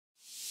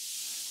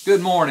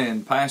Good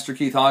morning. Pastor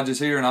Keith Hodges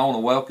here, and I want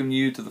to welcome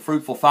you to the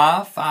Fruitful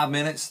 5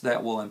 minutes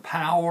that will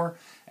empower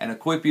and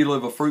equip you to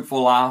live a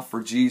fruitful life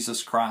for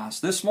Jesus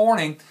Christ. This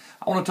morning,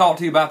 I want to talk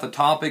to you about the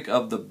topic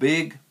of the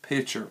big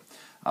picture.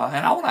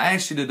 And I want to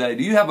ask you today,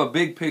 do you have a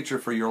big picture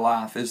for your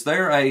life? Is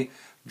there a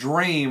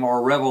dream or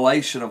a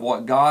revelation of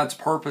what God's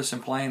purpose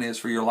and plan is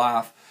for your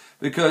life?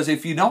 Because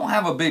if you don't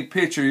have a big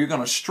picture, you're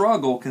going to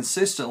struggle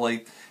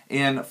consistently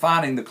in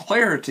finding the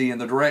clarity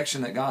and the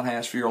direction that God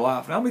has for your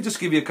life. Now, let me just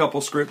give you a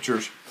couple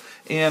scriptures.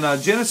 In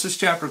Genesis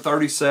chapter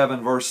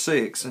 37, verse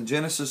 6, and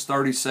Genesis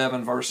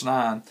 37, verse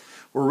 9,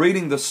 we're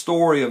reading the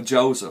story of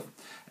Joseph.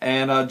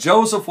 And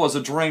Joseph was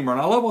a dreamer.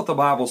 And I love what the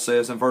Bible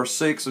says in verse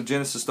 6 of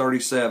Genesis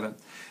 37.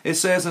 It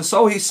says, "And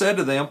so he said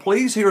to them,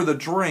 Please hear the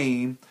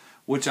dream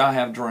which I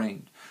have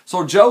dreamed."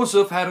 So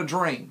Joseph had a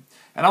dream.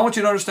 And I want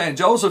you to understand,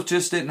 Joseph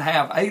just didn't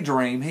have a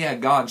dream, he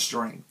had God's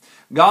dream.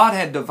 God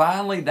had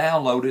divinely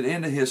downloaded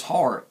into his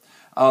heart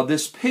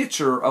this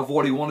picture of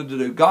what he wanted to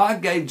do.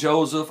 God gave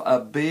Joseph a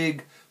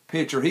big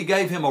picture. He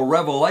gave him a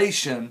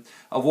revelation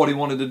of what he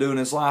wanted to do in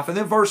his life. And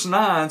then verse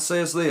 9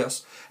 says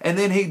this, "And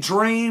then he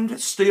dreamed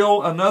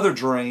still another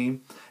dream,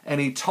 and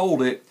he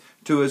told it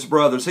to his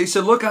brothers." He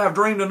said, "Look, I have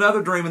dreamed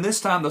another dream, and this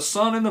time the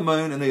sun and the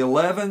moon and the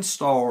 11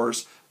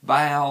 stars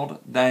bowed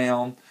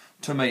down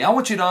to me." I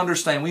want you to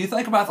understand, when you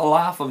think about the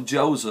life of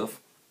Joseph,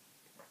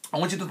 I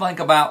want you to think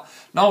about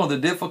not only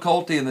the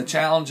difficulty and the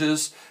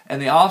challenges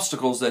and the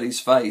obstacles that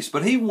he's faced,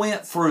 but he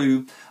went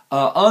through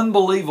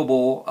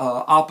unbelievable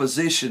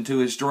opposition to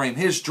his dream.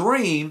 His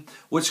dream,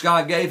 which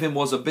God gave him,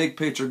 was a big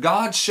picture.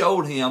 God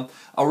showed him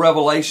a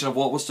revelation of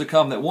what was to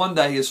come, that one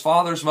day his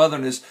father's mother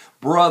and his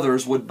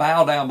brothers would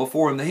bow down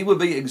before him, that he would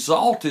be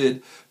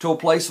exalted to a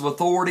place of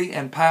authority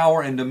and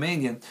power and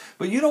dominion.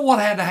 But you know what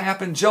had to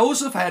happen?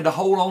 Joseph had to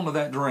hold on to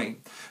that dream.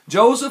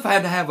 Joseph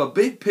had to have a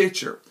big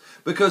picture,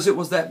 because it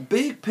was that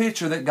big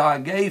picture that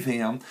God gave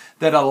him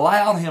that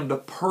allowed him to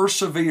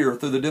persevere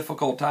through the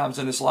difficult times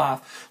in his life.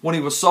 When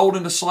he was sold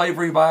into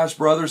slavery by his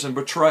brothers and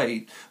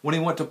betrayed. When he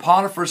went to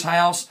Potiphar's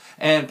house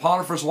and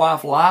Potiphar's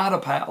wife lied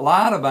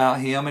about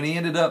him, and he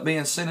ended up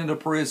being sent into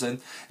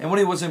prison. And when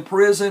he was in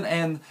prison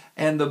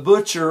and the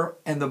butcher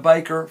and the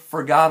baker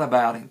forgot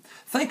about him.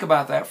 Think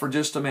about that for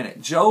just a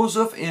minute.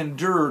 Joseph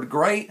endured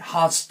great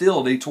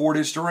hostility toward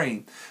his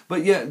dream,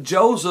 but yet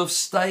Joseph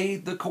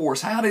stayed the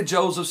course. How did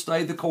Joseph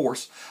stay the course?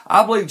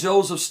 I believe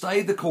Joseph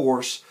stayed the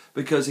course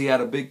because he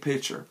had a big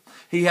picture.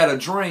 He had a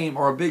dream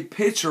or a big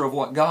picture of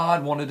what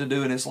God wanted to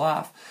do in his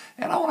life.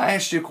 And I want to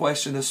ask you a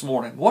question this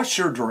morning. What's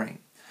your dream?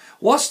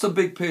 What's the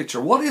big picture?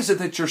 What is it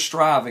that you're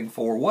striving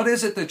for? What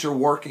is it that you're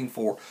working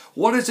for?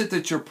 What is it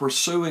that you're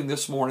pursuing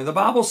this morning? The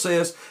Bible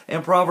says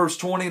in Proverbs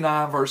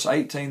 29, verse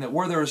 18, that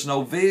where there is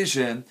no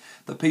vision,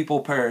 the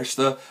people perish.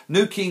 The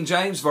New King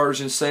James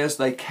Version says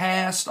they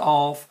cast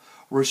off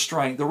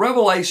restraint. The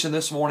revelation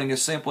this morning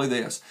is simply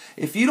this.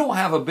 If you don't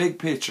have a big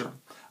picture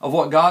of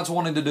what God's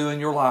wanting to do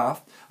in your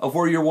life, of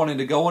where you're wanting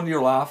to go in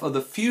your life, of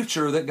the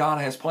future that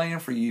God has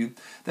planned for you,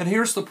 then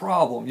here's the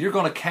problem. You're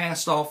going to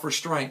cast off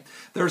restraint.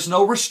 There's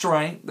no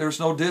restraint. There's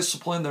no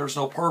discipline. There's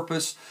no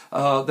purpose.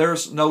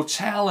 There's no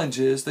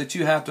challenges that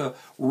you have to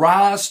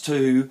rise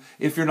to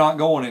if you're not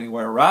going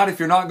anywhere, right? If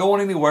you're not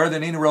going anywhere,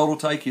 then any road will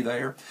take you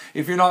there.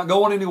 If you're not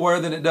going anywhere,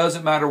 then it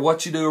doesn't matter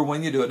what you do or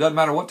when you do it. It doesn't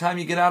matter what time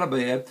you get out of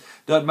bed. It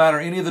doesn't matter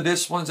any of the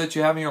disciplines that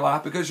you have in your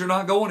life, because you're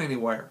not going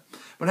anywhere.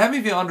 But how many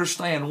of you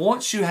understand,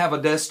 once you have a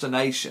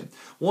destination,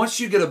 once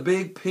you get a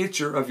big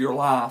picture of your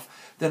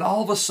life, then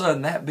all of a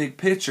sudden that big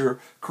picture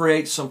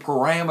creates some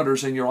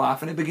parameters in your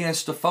life, and it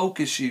begins to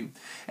focus you.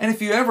 And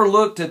if you ever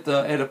looked at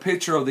a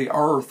picture of the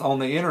earth on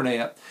the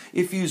internet,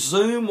 if you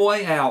zoom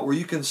way out where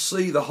you can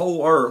see the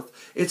whole earth,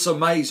 it's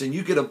amazing.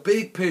 You get a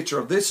big picture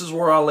of, this is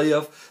where I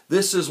live,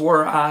 this is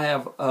where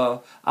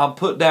I'm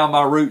put down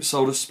my roots,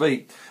 so to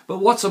speak. But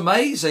what's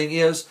amazing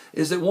is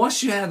that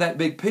once you have that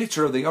big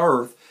picture of the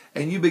earth,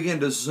 and you begin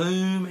to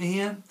zoom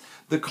in,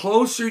 the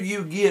closer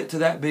you get to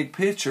that big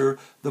picture,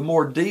 the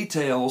more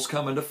details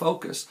come into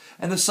focus.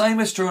 And the same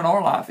is true in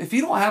our life. If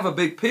you don't have a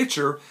big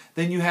picture,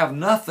 then you have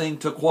nothing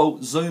to,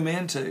 quote, zoom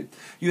into.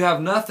 You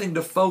have nothing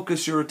to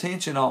focus your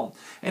attention on.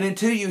 And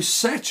until you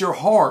set your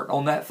heart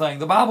on that thing,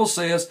 the Bible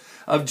says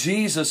of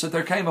Jesus that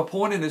there came a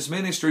point in his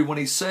ministry when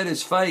he set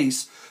his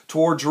face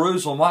toward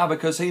Jerusalem. Why?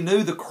 Because he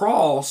knew the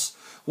cross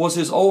was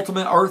his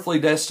ultimate earthly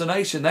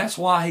destination. That's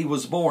why he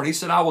was born. He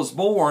said, "I was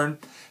born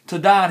to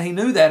die," and he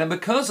knew that. And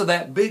because of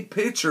that big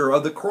picture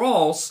of the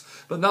cross,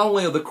 but not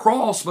only of the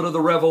cross, but of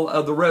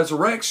the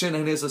resurrection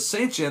and his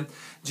ascension,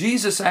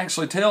 Jesus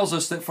actually tells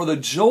us that for the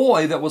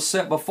joy that was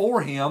set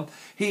before him,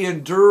 he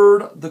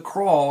endured the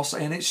cross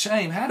and its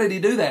shame. How did he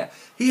do that?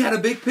 He had a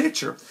big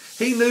picture.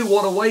 He knew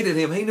what awaited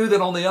him. He knew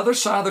that on the other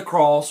side of the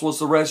cross was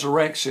the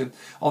resurrection.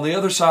 On the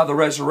other side of the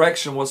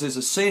resurrection was his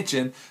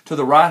ascension to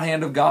the right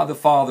hand of God the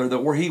Father,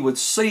 that where he would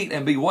seat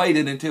and be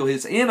waited until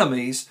his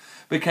enemies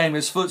became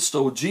his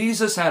footstool.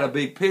 Jesus had a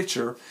big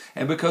picture,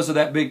 and because of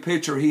that big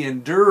picture, he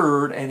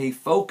endured and he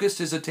focused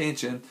his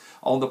attention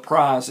on the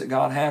prize that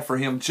God had for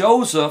him.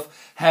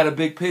 Joseph had a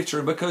big picture,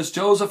 and because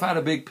Joseph had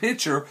a big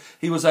picture,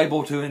 he was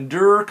able to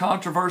endure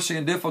controversy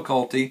and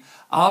difficulty,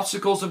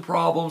 obstacles and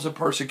problems and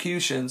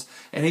persecutions,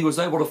 and he was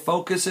able to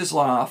focus his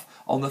life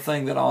on the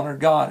thing that honored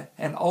God.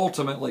 And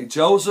ultimately,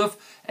 Joseph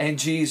and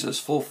Jesus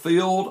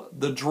fulfilled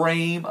the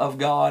dream of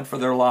God for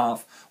their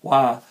life.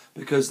 Why?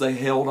 Because they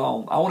held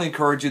on. I want to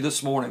encourage you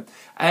this morning.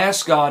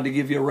 Ask God to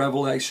give you a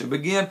revelation.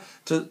 Begin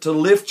to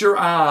lift your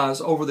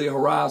eyes over the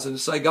horizon and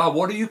say, God,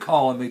 what are you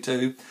calling me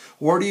to?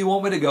 Where do you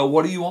want me to go?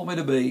 What do you want me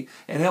to be?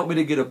 And help me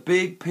to get a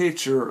big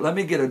picture. Let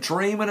me get a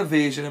dream and a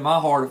vision in my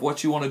heart of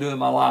what you want to do in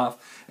my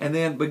life. And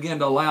then begin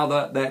to allow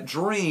that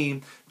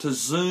dream to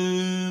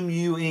zoom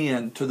you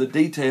in to the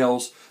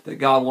details that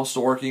God wants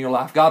to work in your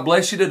life. God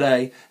bless you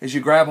today as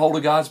you grab hold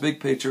of God's big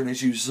picture and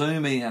as you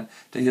zoom in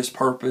to His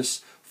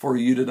purpose for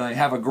you today.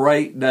 Have a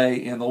great day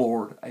in the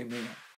Lord. Amen.